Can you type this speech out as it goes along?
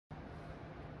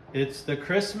It's the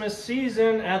Christmas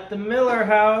season at the Miller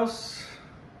house,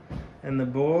 and the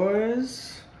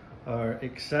boys are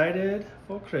excited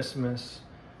for Christmas.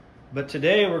 But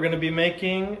today we're going to be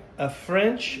making a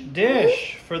French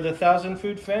dish for the Thousand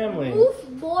Food family.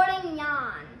 Boeuf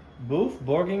Bourguignon. Boeuf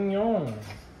Bourguignon.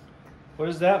 What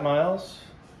is that, Miles?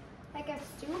 Like a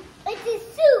stew? It's a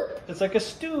soup. It's like a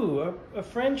stew, a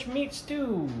French meat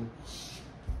stew.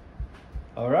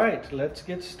 All right, let's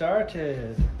get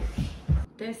started.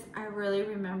 This I really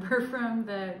remember from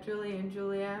the Julie and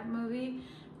Julia movie,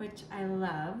 which I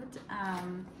loved.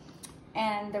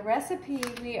 And the recipe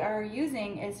we are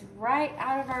using is right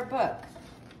out of our book,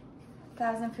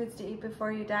 1,000 Foods to Eat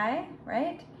Before You Die,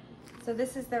 right? So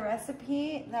this is the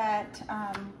recipe that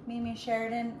Mimi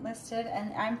Sheridan listed,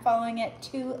 and I'm following it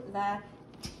to the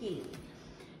T.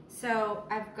 So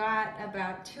I've got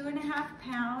about 2.5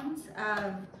 pounds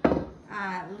of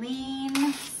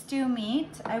lean stew meat.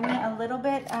 I went a little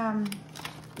bit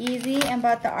easy and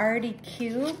bought the already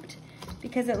cubed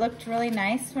because it looked really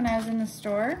nice when I was in the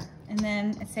store, and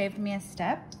then it saved me a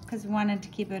step because we wanted to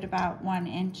keep it about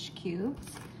 1-inch cubes.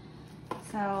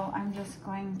 So I'm just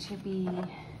going to be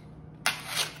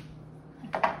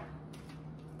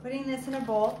putting this in a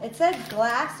bowl. It said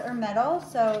glass or metal,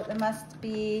 so it must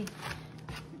be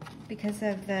because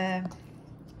of the,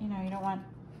 you know, you don't want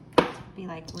it to be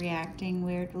like reacting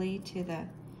weirdly to the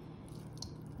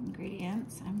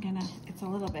ingredients. It's a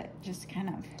little bit just kind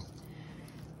of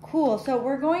cool. So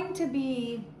we're going to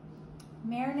be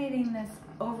marinating this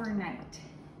overnight,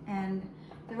 and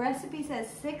the recipe says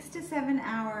 6 to 7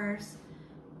 hours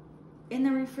in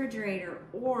the refrigerator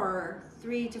or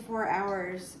 3 to 4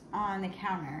 hours on the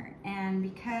counter. And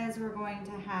because we're going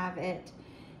to have it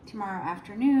tomorrow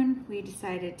afternoon, we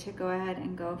decided to go ahead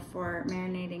and go for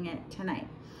marinating it tonight.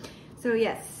 So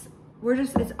yes,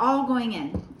 it's all going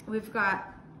in. We've got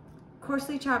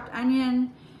coarsely chopped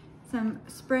onion, some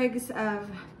sprigs of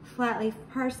flat leaf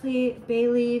parsley, bay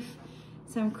leaf,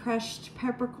 some crushed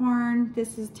peppercorn.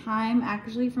 This is thyme,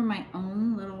 actually from my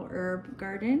own little herb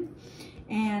garden,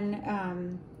 and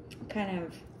kind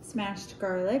of smashed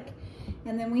garlic.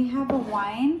 And then we have a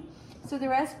wine. So the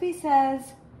recipe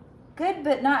says, good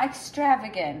but not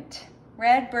extravagant,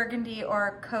 red, burgundy,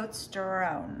 or Côtes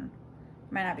d'Aron.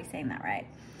 Might not be saying that right.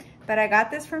 But I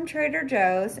got this from Trader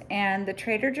Joe's, and the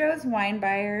Trader Joe's wine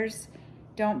buyers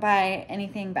don't buy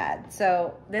anything bad.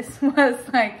 So this was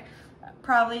like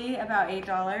probably about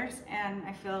 $8, and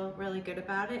I feel really good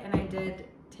about it. And I did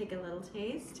take a little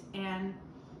taste, and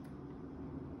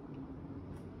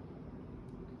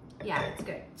yeah, it's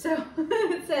good. So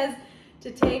it says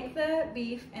to take the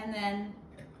beef and then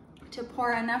to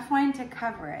pour enough wine to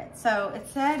cover it. So it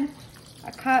said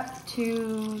a cup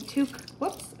to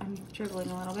whoops, I'm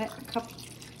dribbling a little bit. A cup,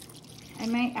 I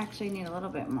might actually need a little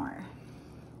bit more.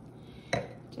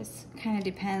 Just kind of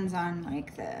depends on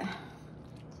like the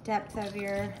depth of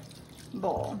your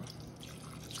bowl.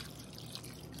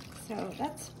 So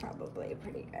that's probably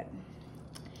pretty good.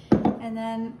 And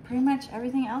then pretty much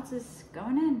everything else is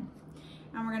going in.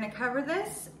 And we're gonna cover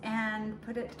this and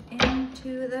put it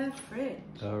into the fridge.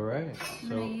 All right. I'm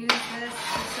gonna use this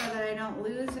so that I don't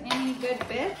lose any good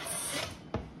bits,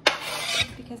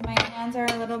 because my hands are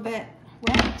a little bit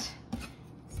wet.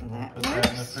 So that put works.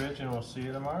 that in the fridge, and we'll see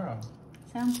you tomorrow.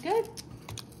 Sounds good.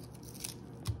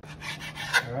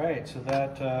 All right, so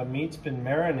that meat's been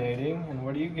marinating, and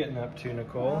what are you getting up to,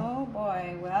 Nicole? Oh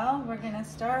boy, well, we're gonna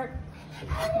start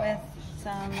with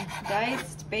some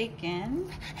diced bacon.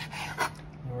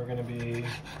 And we're gonna be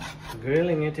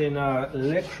grilling it in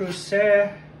Le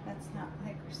Creuset. That's not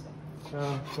Le Creuset.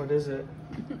 Oh, what is it?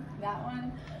 That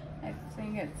one, I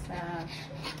think it's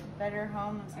Better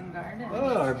Homes and Gardens.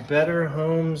 Oh, our Better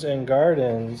Homes and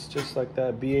Gardens, just like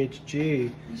that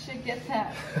BHG. You should get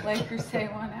that Le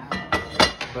Creuset one out.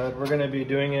 But we're gonna be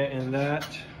doing it in that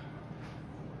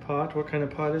pot. What kind of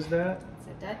pot is that? It's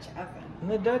a Dutch oven. In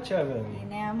the Dutch oven.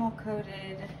 Enamel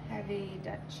coated, heavy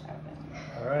Dutch oven.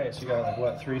 All right, so you got like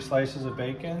what, 3 slices of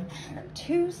bacon? I got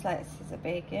 2 slices of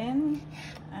bacon.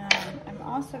 I'm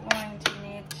also going to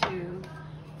need to,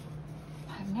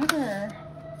 I've never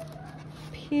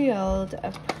peeled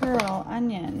a pearl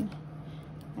onion.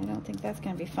 I don't think that's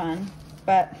gonna be fun,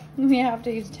 but we have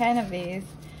to use 10 of these.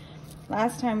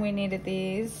 Last time we needed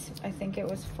these, I think it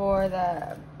was for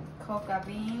the coca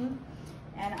bean,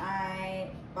 and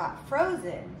I bought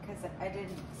frozen because I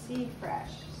didn't see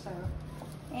fresh. So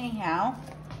anyhow,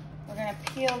 we're gonna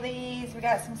peel these. We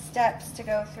got some steps to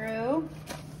go through.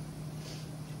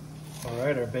 All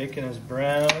right, our bacon is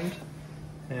browned,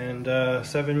 and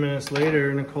 7 minutes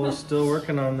later, Nicole's still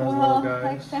working on those little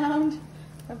guys. I found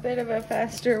a bit of a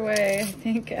faster way, I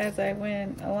think, as I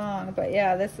went along. But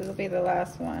yeah, this will be the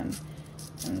last one.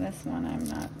 And this one I'm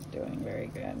not doing very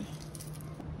good.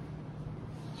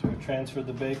 So we transferred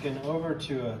the bacon over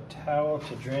to a towel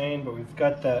to drain, but we've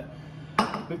got that.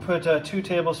 We put 2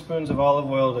 tablespoons of olive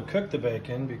oil to cook the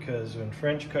bacon, because when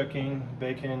French cooking,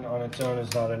 bacon on its own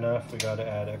is not enough. We got to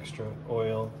add extra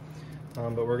oil.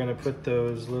 But we're going to put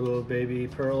those little baby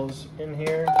pearls in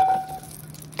here,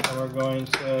 and we're going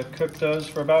to cook those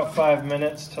for about 5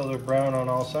 minutes till they're brown on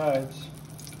all sides.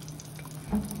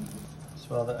 So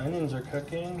while the onions are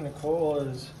cooking, Nicole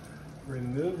is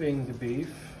removing the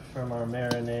beef from our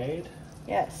marinade.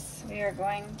 Yes, we are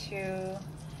going to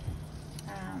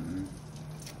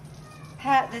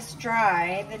pat this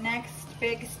dry. The next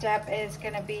big step is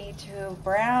going to be to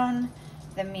brown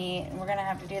the meat, and we're going to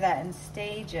have to do that in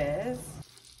stages.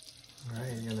 All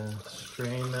right, you're going to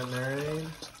strain that marinade.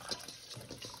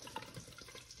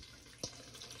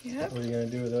 Yep. What are you going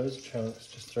to do with those chunks?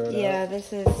 Just throw it out? Yeah,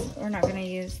 we're not going to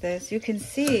use this. You can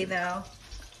see, though,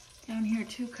 down here,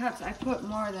 2 cups. I put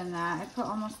more than that. I put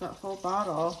almost that whole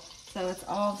bottle, so it's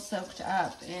all soaked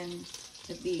up in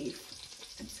the beef.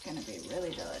 It's going to be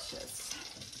really delicious.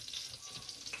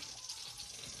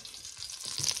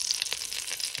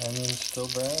 Onions still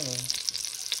browning.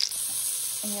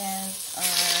 Is our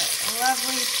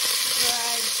lovely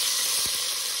dried.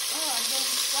 Oh, I'm getting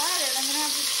splattered. I'm going to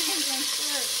have to change my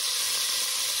shirt.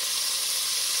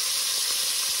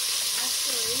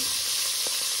 Actually,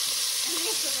 I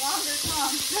need some longer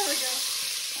tongs. There we go.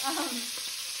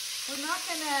 We're not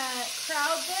going to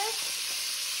crowd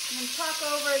this and talk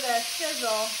over the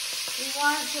sizzle. We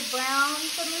want to brown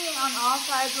the meat on all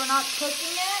sides. We're not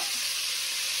cooking it,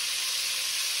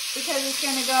 because it's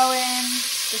going to go in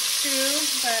the stew,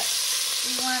 but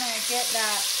we want to get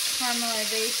that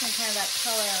caramelization, kind of that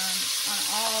color on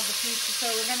all of the pieces. So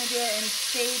we're going to do it in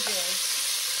stages.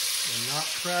 We're not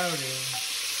crowding.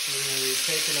 We're going to be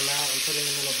taking them out and putting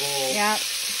them in a bowl. Yep.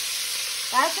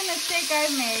 That's a mistake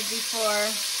I've made before,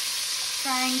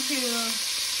 trying to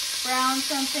brown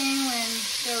something when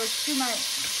there was too much,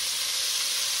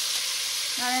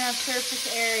 not enough surface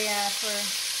area for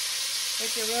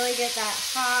it to really get that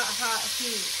hot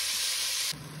heat.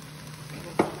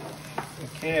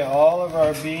 Okay, all of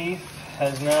our beef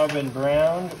has now been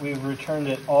browned. We've returned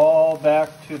it all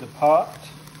back to the pot.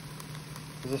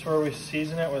 Is this where we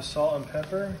season it with salt and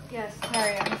pepper? Yes,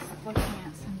 sorry, I was looking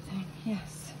at something.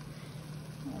 Yes.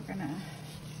 We're gonna...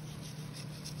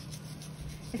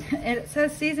 It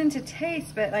says season to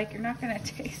taste, but like you're not gonna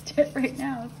taste it right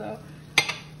now, so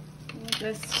we'll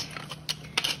just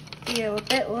be a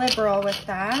bit liberal with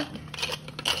that,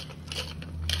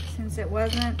 since there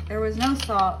was no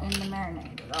salt in the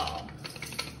marinade at all.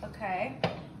 Okay,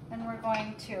 and we're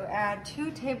going to add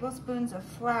 2 tablespoons of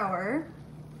flour,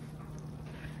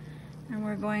 and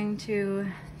we're going to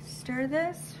stir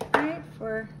this, right,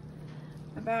 for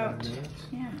about 5 minutes?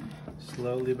 Yeah.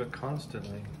 Slowly but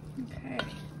constantly. Okay.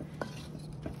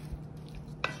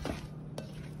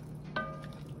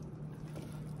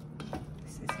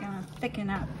 This is gonna thicken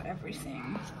up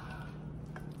everything.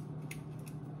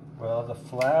 Well, the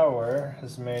flour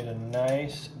has made a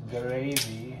nice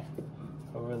gravy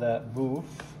over that boeuf.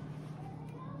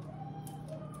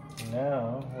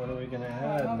 Now, what are we gonna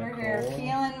add, I'm over Nicole? here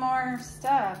feeling more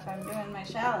stuff. I'm doing my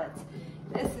shallots.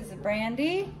 This is a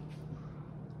brandy,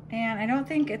 and I don't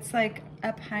think it's like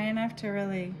up high enough to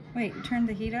really. Wait, you turned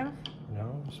the heat off?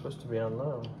 No, it's supposed to be on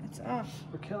low. It's off.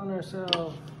 We're killing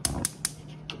ourselves.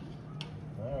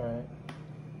 All right.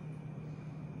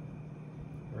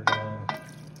 We're gonna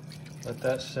let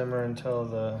that simmer until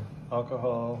the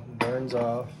alcohol burns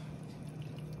off.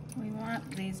 We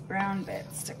want these brown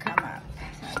bits to come up.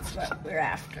 That's what we're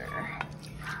after.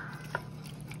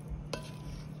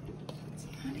 It's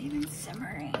not even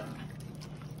simmering.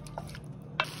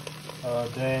 Oh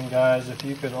dang, guys, if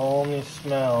you could only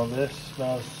smell, this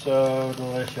smells so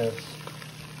delicious.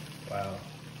 Wow.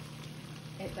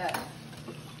 It does.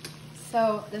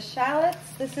 So the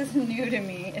shallots, this is new to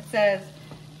me. It says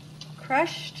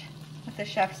crushed with a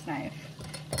chef's knife.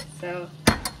 So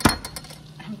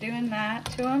I'm doing that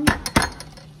to them.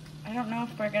 I don't know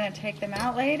if we're gonna take them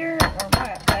out later or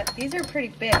what, but these are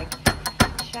pretty big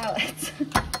shallots.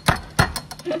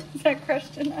 Is that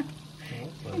crushed enough?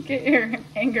 Get your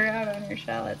anger out on your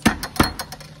shallots.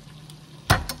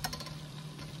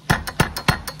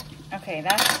 Okay,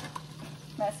 that's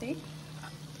messy.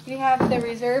 We have the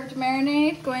reserved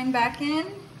marinade going back in.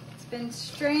 It's been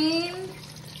strained.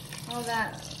 All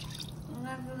that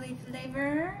lovely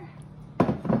flavor.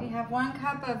 We have 1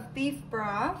 cup of beef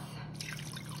broth.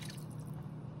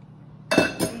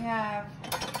 We have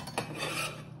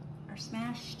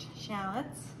smashed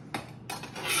shallots.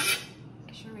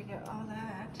 Make sure we get all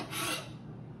that.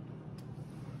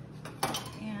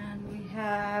 And we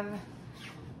have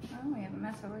a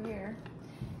mess over here.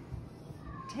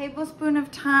 Tablespoon of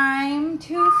thyme,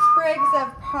 2 sprigs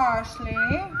of parsley.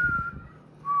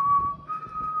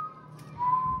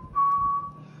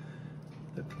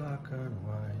 The clock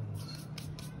unwinds.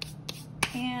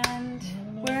 And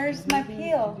where's my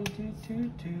peel?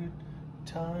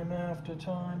 Time after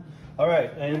time. All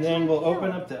right, and then we'll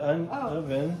open up the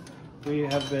oven. We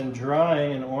have been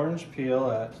drying an orange peel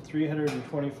at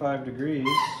 325 degrees.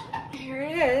 Here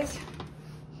it is.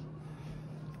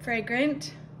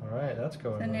 Fragrant. All right, that's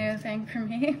going The on. new thing for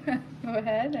me. Go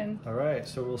ahead and. All right,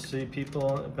 so we'll see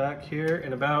people back here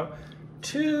in about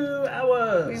 2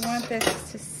 hours. We want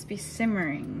this to be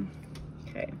simmering.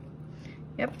 Okay.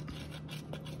 Yep.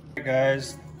 Hey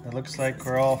guys, it looks like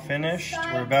we're all finished.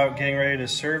 We're about getting ready to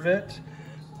serve it.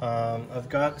 I've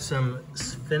got some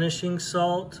finishing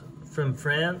salt from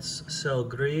France, Sel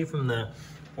Gris, from the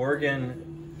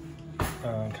Oregon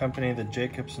company, the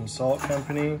Jacobson Salt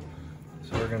Company.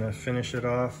 So we're gonna finish it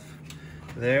off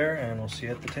there and we'll see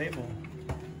you at the table.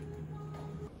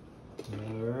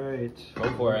 All right.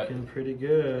 Go for it. Looking pretty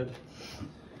good.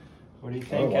 What do you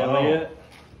think, wow. Elliot?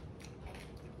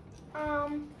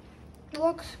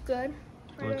 Looks good.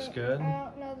 Looks good. I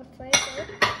don't know the flavor.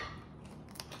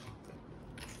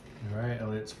 All right,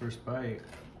 Elliot's first bite.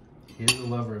 He is a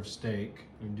lover of steak.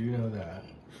 You do know that.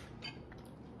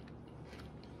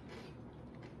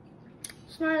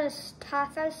 It's not as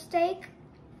tough as steak.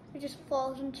 It just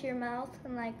falls into your mouth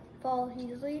and like falls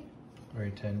easily.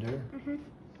 Very tender. Mhm.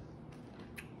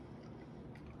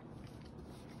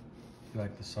 You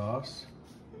like the sauce?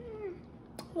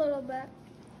 A little bit.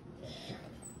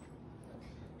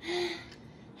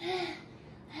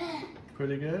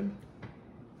 Pretty good?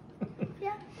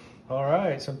 Yeah. All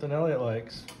right, something Elliot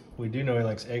likes. We do know he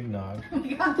likes eggnog.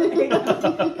 Look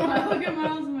at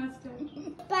Miles'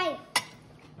 mustache. Bite.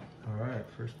 All right,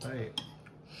 first bite.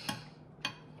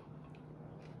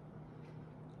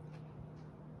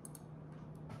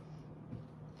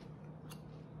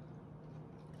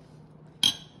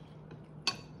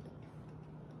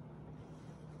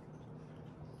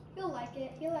 You'll like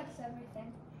it. He likes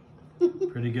everything.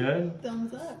 Pretty good?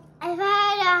 Thumbs up. If I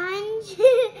had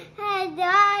 100 heads,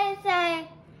 I'd say,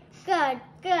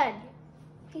 good.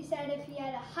 He said if he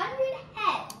had 100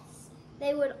 heads,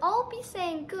 they would all be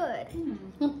saying good.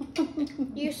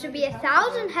 Used to be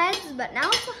 1,000 heads, but now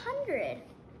it's 100.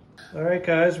 All right,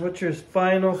 guys, what's your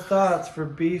final thoughts for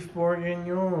beef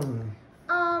bourguignon?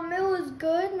 It was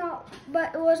good,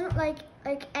 but it wasn't like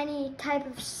any type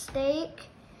of steak.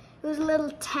 It was a little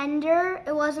tender.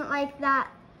 It wasn't like that,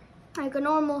 like a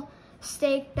normal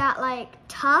steak that like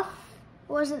tough.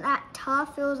 It wasn't that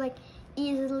tough. It was like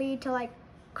easily to like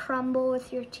crumble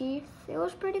with your teeth. It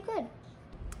was pretty good.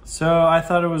 So I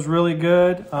thought it was really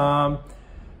good.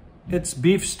 It's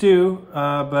beef stew,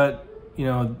 but you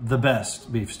know, the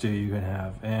best beef stew you can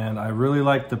have. And I really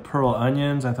liked the pearl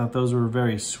onions. I thought those were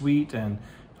very sweet, and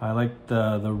I liked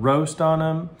the roast on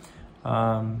them.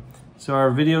 So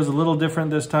our video is a little different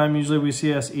this time. Usually we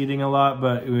see us eating a lot,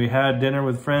 but we had dinner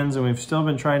with friends and we've still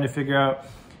been trying to figure out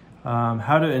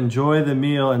how to enjoy the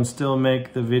meal and still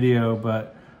make the video.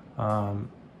 But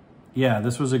yeah,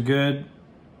 this was a good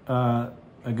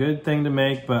thing to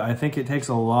make, but I think it takes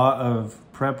a lot of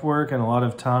prep work and a lot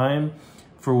of time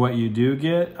for what you do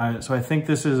get. So I think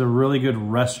this is a really good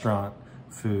restaurant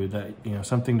food, that, you know,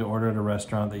 something to order at a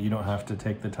restaurant that you don't have to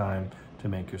take the time to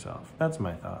make yourself. That's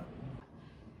my thought.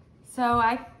 So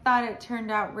I thought it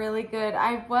turned out really good.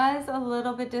 I was a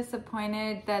little bit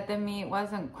disappointed that the meat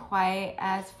wasn't quite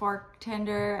as fork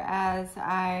tender as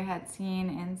I had seen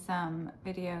in some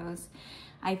videos.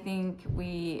 I think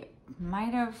we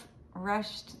might have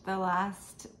rushed the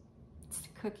last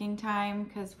cooking time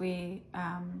because we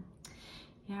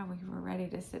were ready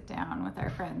to sit down with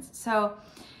our friends. So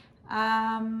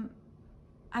I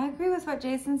agree with what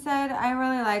Jason said. I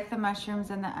really like the mushrooms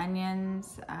and the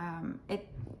onions. It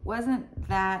wasn't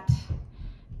that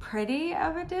pretty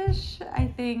of a dish. I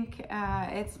think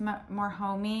it's more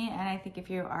homey, and I think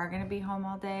if you are going to be home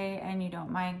all day and you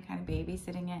don't mind kind of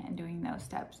babysitting it and doing those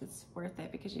steps, it's worth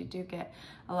it because you do get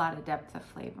a lot of depth of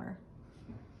flavor.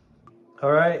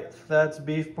 All right, that's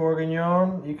beef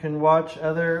bourguignon. You can watch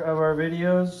other of our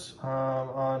videos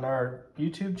on our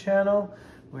YouTube channel.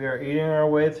 We are eating our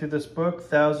way through this book,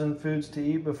 1,000 Foods to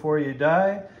Eat Before You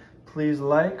Die. Please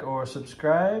like or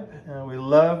subscribe. We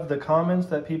love the comments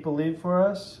that people leave for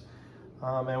us.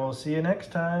 And we'll see you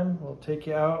next time. We'll take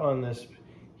you out on this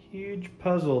huge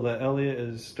puzzle that Elliot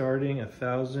is starting, a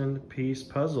 1,000-piece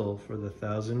puzzle for the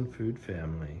 1,000 food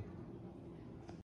family.